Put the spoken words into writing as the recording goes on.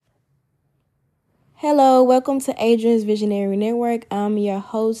Hello, welcome to Adrian's Visionary Network. I'm your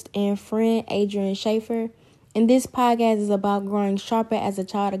host and friend, Adrian Schaefer. And this podcast is about growing sharper as a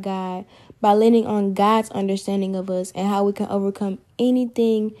child of God by leaning on God's understanding of us and how we can overcome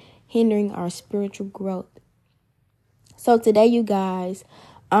anything hindering our spiritual growth. So today, you guys,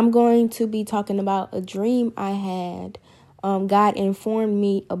 I'm going to be talking about a dream I had. God informed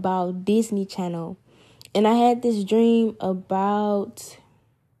me about Disney Channel. And I had this dream about,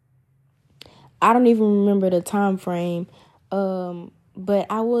 I don't even remember the time frame, but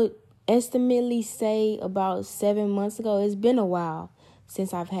I would estimately say about 7 months ago. It's been a while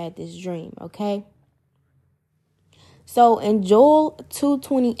since I've had this dream, okay? So in Joel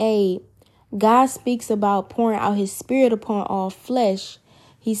 2:28, God speaks about pouring out his spirit upon all flesh.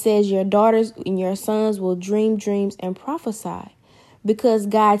 He says your daughters and your sons will dream dreams and prophesy, because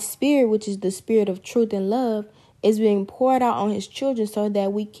God's spirit, which is the spirit of truth and love, is being poured out on his children so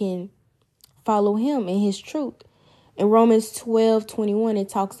that we can follow him in his truth. In Romans 12:21, it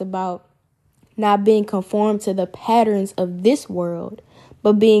talks about not being conformed to the patterns of this world,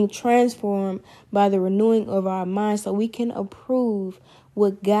 but being transformed by the renewing of our minds so we can approve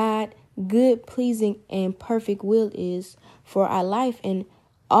what God, good, pleasing, and perfect will is for our life and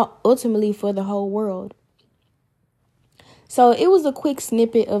ultimately for the whole world. So it was a quick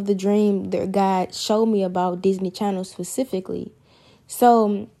snippet of the dream that God showed me about Disney Channel specifically.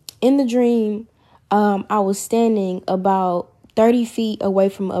 So in the dream, I was standing about 30 feet away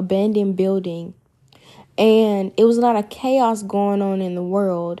from an abandoned building, and it was a lot of chaos going on in the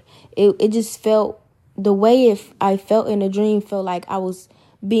world. It just felt, the way I felt in the dream felt like I was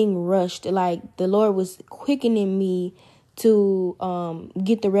being rushed, like the Lord was quickening me to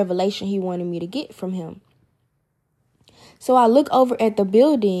get the revelation he wanted me to get from him. So I look over at the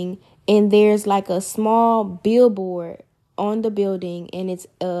building, and there's like a small billboard on the building, and it's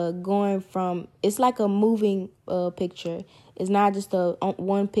going from, it's like a moving picture. It's not just a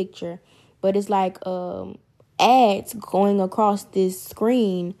one picture, but it's like ads going across this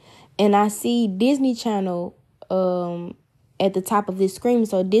screen, and I see Disney Channel at the top of this screen.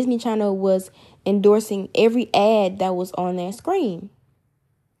 So Disney Channel was endorsing every ad that was on that screen.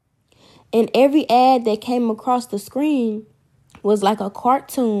 And every ad that came across the screen was like a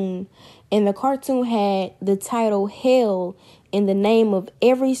cartoon, and the cartoon had the title Hell in the name of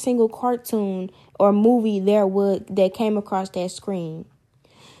every single cartoon or movie that came across that screen.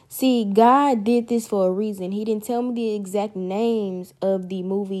 See, God did this for a reason. He didn't tell me the exact names of the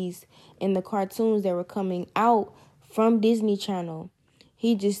movies and the cartoons that were coming out from Disney Channel.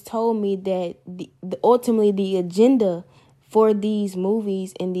 He just told me that ultimately the agenda for these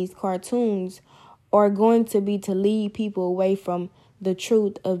movies and these cartoons are going to be to lead people away from the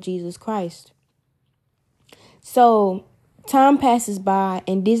truth of Jesus Christ. So time passes by,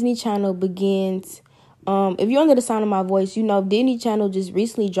 and Disney Channel begins. If you're under the sound of my voice, you know Disney Channel just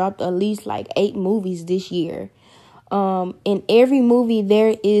recently dropped at least like 8 movies this year. In every movie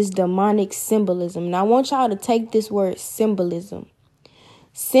there is demonic symbolism. Now I want y'all to take this word symbolism.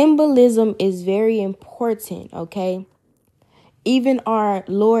 Symbolism is very important, okay? Even our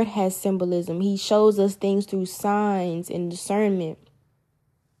Lord has symbolism. He shows us things through signs and discernment.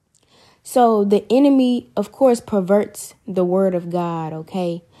 So the enemy, of course, perverts the word of God,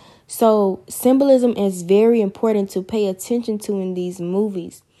 okay? So symbolism is very important to pay attention to in these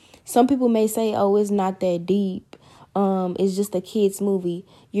movies. Some people may say, oh, it's not that deep. It's just a kid's movie.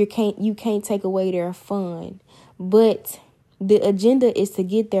 You can't take away their fun. But the agenda is to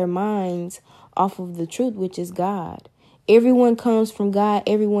get their minds off of the truth, which is God. Everyone comes from God.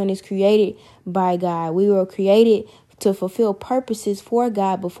 Everyone is created by God. We were created to fulfill purposes for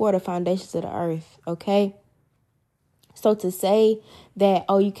God before the foundations of the earth, okay? So to say that,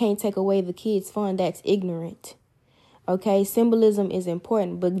 oh, you can't take away the kids' fun, that's ignorant, okay? Symbolism is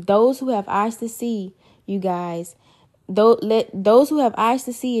important, but those who have eyes to see, you guys, let those who have eyes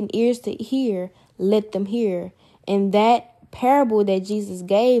to see and ears to hear, let them hear. And that parable that Jesus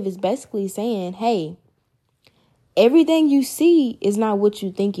gave is basically saying, hey, everything you see is not what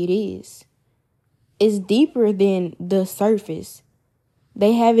you think it is. It's deeper than the surface.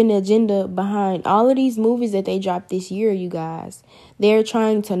 They have an agenda behind all of these movies that they dropped this year, you guys. They're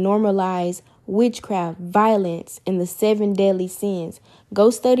trying to normalize witchcraft, violence, and the 7 deadly sins.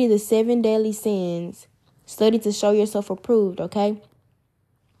 Go study the 7 deadly sins. Study to show yourself approved, okay?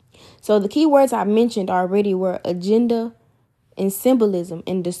 So the key words I mentioned already were agenda and symbolism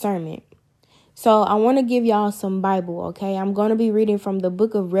and discernment. So I want to give y'all some Bible, okay? I'm going to be reading from the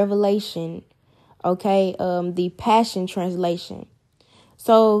book of Revelation, okay? The Passion Translation.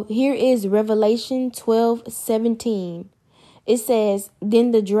 So here is Revelation 12:17. It says,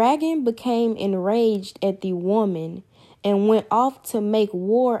 then the dragon became enraged at the woman and went off to make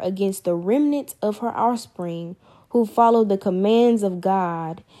war against the remnant of her offspring who follow the commands of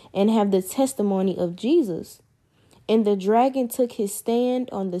God and have the testimony of Jesus. And the dragon took his stand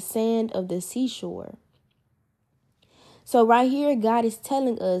on the sand of the seashore. So right here, God is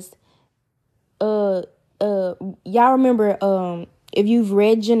telling us, y'all remember, if you've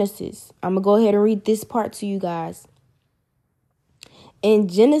read Genesis, I'm going to go ahead and read this part to you guys. In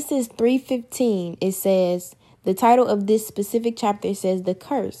Genesis 3:15, it says, the title of this specific chapter says the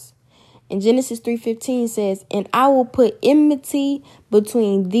curse. And Genesis 3:15 says, and I will put enmity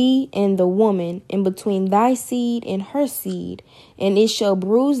between thee and the woman, and between thy seed and her seed, and it shall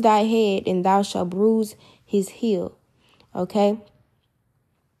bruise thy head, and thou shalt bruise his heel. Okay?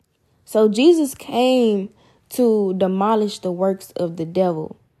 So Jesus came to demolish the works of the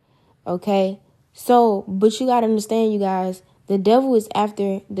devil. Okay? So, but you got to understand, you guys, the devil is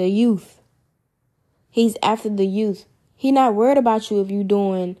after the youth. He's after the youth. He not worried about you if you're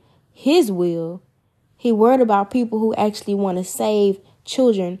doing his will. He worried about people who actually want to save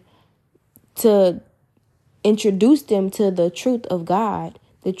children, to introduce them to the truth of God,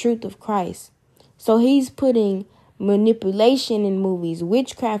 the truth of Christ. So he's putting manipulation in movies,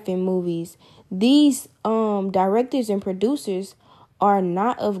 witchcraft in movies. These directors and producers are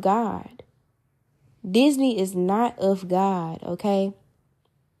not of God. Disney is not of God, okay?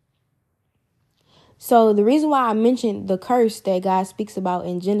 So the reason why I mentioned the curse that God speaks about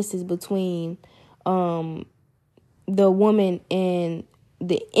in Genesis between the woman and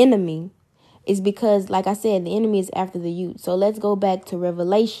the enemy is because, like I said, the enemy is after the youth. So let's go back to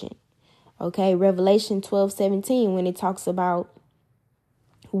Revelation, okay? Revelation 12:17, when it talks about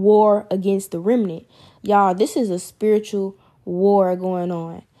war against the remnant. Y'all, this is a spiritual war going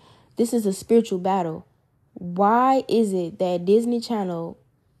on. This is a spiritual battle. Why is it that Disney Channel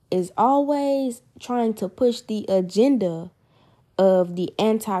is always trying to push the agenda of the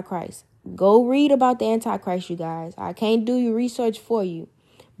Antichrist? Go read about the Antichrist, you guys. I can't do your research for you,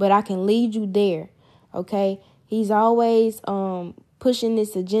 but I can lead you there. Okay? He's always pushing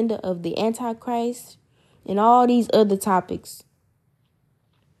this agenda of the Antichrist and all these other topics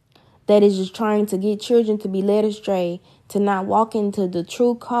that is just trying to get children to be led astray, to not walk into the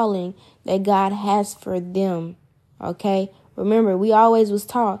true calling that God has for them. Okay? Remember, we always was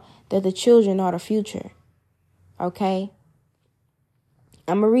taught that the children are the future. Okay?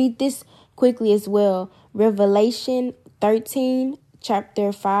 I'm going to read this quickly as well. Revelation 13,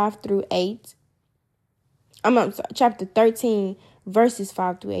 chapter 5 through 8. I'm sorry, chapter 13, verses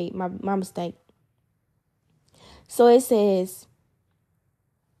 5 through 8. My mistake. So it says,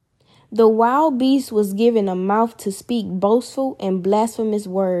 the wild beast was given a mouth to speak boastful and blasphemous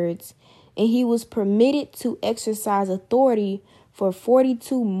words, and he was permitted to exercise authority for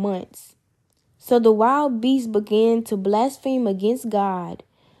 42 months. So the wild beast began to blaspheme against God,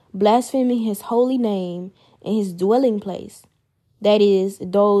 blaspheming his holy name and his dwelling place, that is,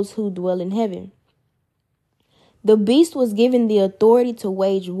 those who dwell in heaven. The beast was given the authority to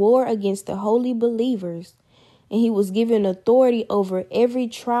wage war against the holy believers, and he was given authority over every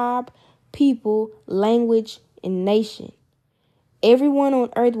tribe, people, language, and nation. Everyone on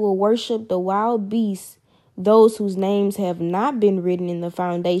earth will worship the wild beast, those whose names have not been written in the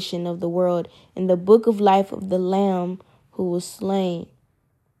foundation of the world in the book of life of the Lamb who was slain.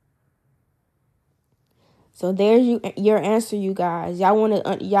 So there's your answer, you guys. Y'all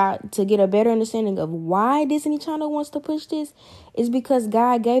want to get a better understanding of why Disney Channel wants to push this? Is because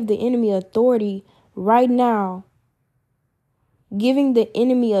God gave the enemy authority right now, giving the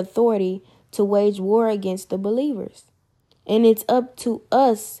enemy authority to wage war against the believers. And it's up to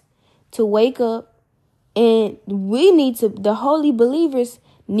us to wake up, and the holy believers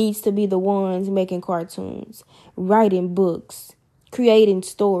needs to be the ones making cartoons, writing books, creating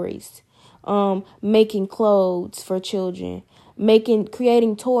stories, making clothes for children,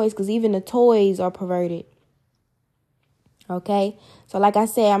 creating toys, because even the toys are perverted. Okay, so like I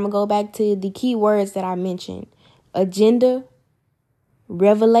said, I'm gonna go back to the key words that I mentioned: agenda,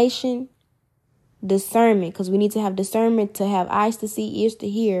 revelation, discernment, because we need to have discernment to have eyes to see, ears to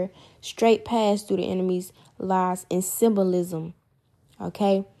hear, straight paths through the enemy's lies, and symbolism.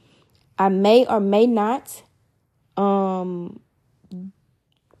 Okay, I may or may not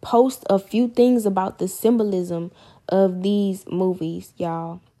post a few things about the symbolism of these movies,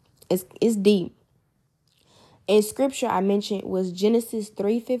 y'all. It's deep. In scripture, I mentioned was Genesis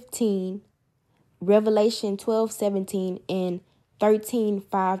 3:15, Revelation 12:17, and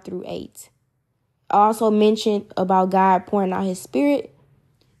 13:5 through 8. I also mentioned about God pouring out his spirit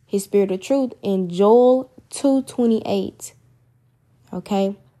of truth in Joel 2:28.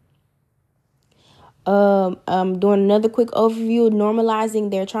 Okay. I'm doing another quick overview.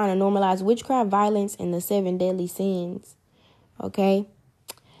 They're trying to normalize witchcraft, violence, and the 7 deadly sins. Okay.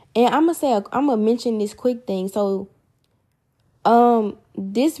 And I'm gonna mention this quick thing. So,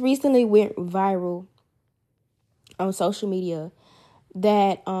 this recently went viral on social media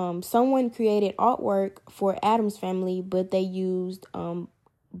that someone created artwork for Addams Family, but they used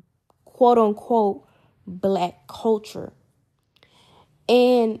quote unquote black culture.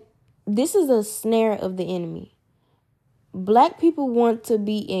 And this is a snare of the enemy. Black people want to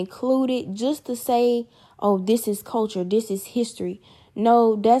be included just to say, oh, this is culture, this is history.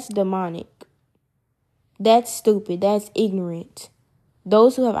 No, that's demonic. That's stupid. That's ignorant.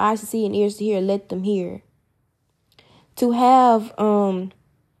 Those who have eyes to see and ears to hear, let them hear. To have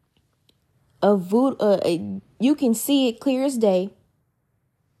you can see it clear as day.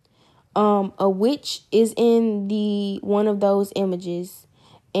 A witch is in one of those images,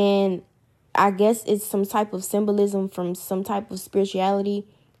 and I guess it's some type of symbolism from some type of spirituality.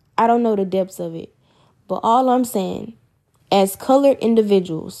 I don't know the depths of it, but all I'm saying, as colored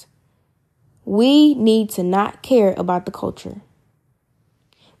individuals, we need to not care about the culture,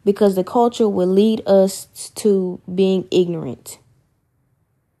 because the culture will lead us to being ignorant.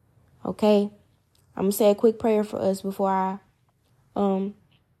 Okay? I'm going to say a quick prayer for us before I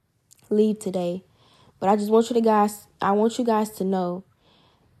leave today. But I want you guys to know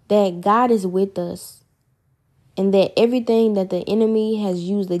that God is with us, and that everything that the enemy has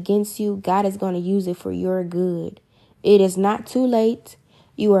used against you, God is going to use it for your good. It is not too late.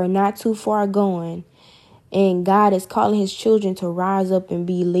 You are not too far gone. And God is calling his children to rise up and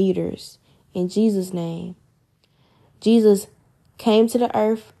be leaders. In Jesus' name. Jesus came to the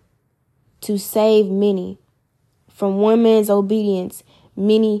earth to save many. From one man's obedience,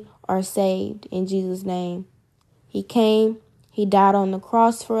 many are saved. In Jesus' name. He came. He died on the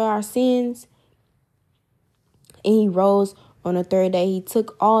cross for our sins. And he rose on the third day. He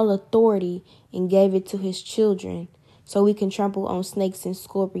took all authority and gave it to his children, so we can trample on snakes and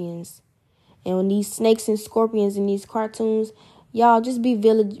scorpions. And when these snakes and scorpions in these cartoons, y'all just be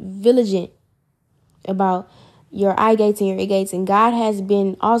vigilant about your eye gates and your ear gates. And God has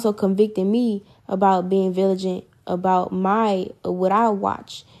been also convicting me about being vigilant about what I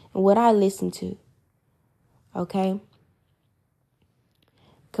watch and what I listen to. Okay?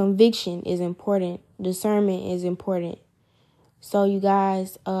 Conviction is important. Discernment is important. So you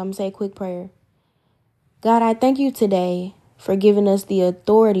guys, say a quick prayer. God, I thank you today for giving us the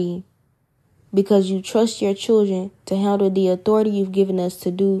authority, because you trust your children to handle the authority you've given us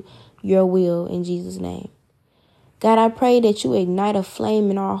to do your will, in Jesus' name. God, I pray that you ignite a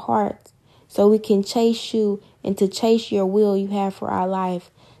flame in our hearts so we can chase you and to chase your will you have for our life,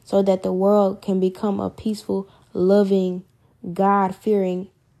 so that the world can become a peaceful, loving, God-fearing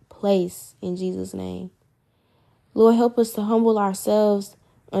place, in Jesus' name. Lord, help us to humble ourselves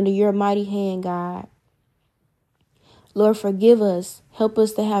under your mighty hand, God. Lord, forgive us. Help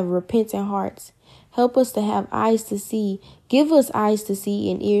us to have repentant hearts. Help us to have eyes to see. Give us eyes to see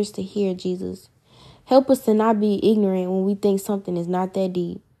and ears to hear, Jesus. Help us to not be ignorant when we think something is not that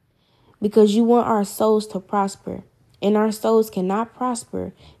deep, because you want our souls to prosper, and our souls cannot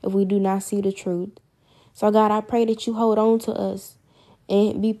prosper if we do not see the truth. So, God, I pray that you hold on to us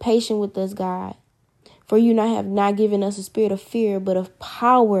and be patient with us, God. For you have not given us a spirit of fear, but of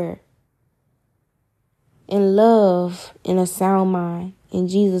power and love and a sound mind. In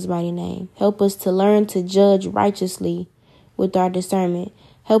Jesus' mighty name. Help us to learn to judge righteously with our discernment.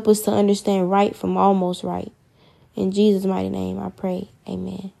 Help us to understand right from almost right. In Jesus' mighty name, I pray.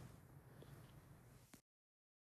 Amen.